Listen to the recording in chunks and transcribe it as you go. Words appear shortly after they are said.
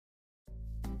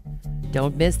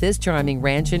Don't miss this charming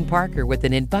ranch in Parker with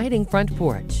an inviting front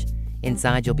porch.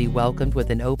 Inside, you'll be welcomed with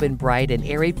an open, bright, and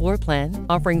airy floor plan,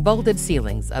 offering vaulted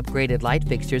ceilings, upgraded light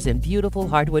fixtures, and beautiful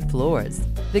hardwood floors.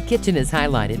 The kitchen is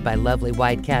highlighted by lovely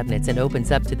white cabinets and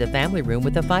opens up to the family room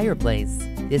with a fireplace.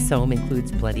 This home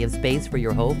includes plenty of space for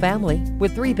your whole family,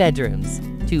 with 3 bedrooms,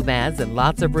 2 baths, and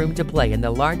lots of room to play in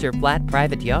the larger flat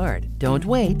private yard. Don't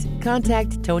wait.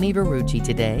 Contact Tony Verrucci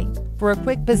today for a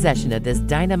quick possession of this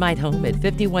dynamite home at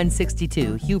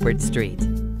 5162 Hubert Street.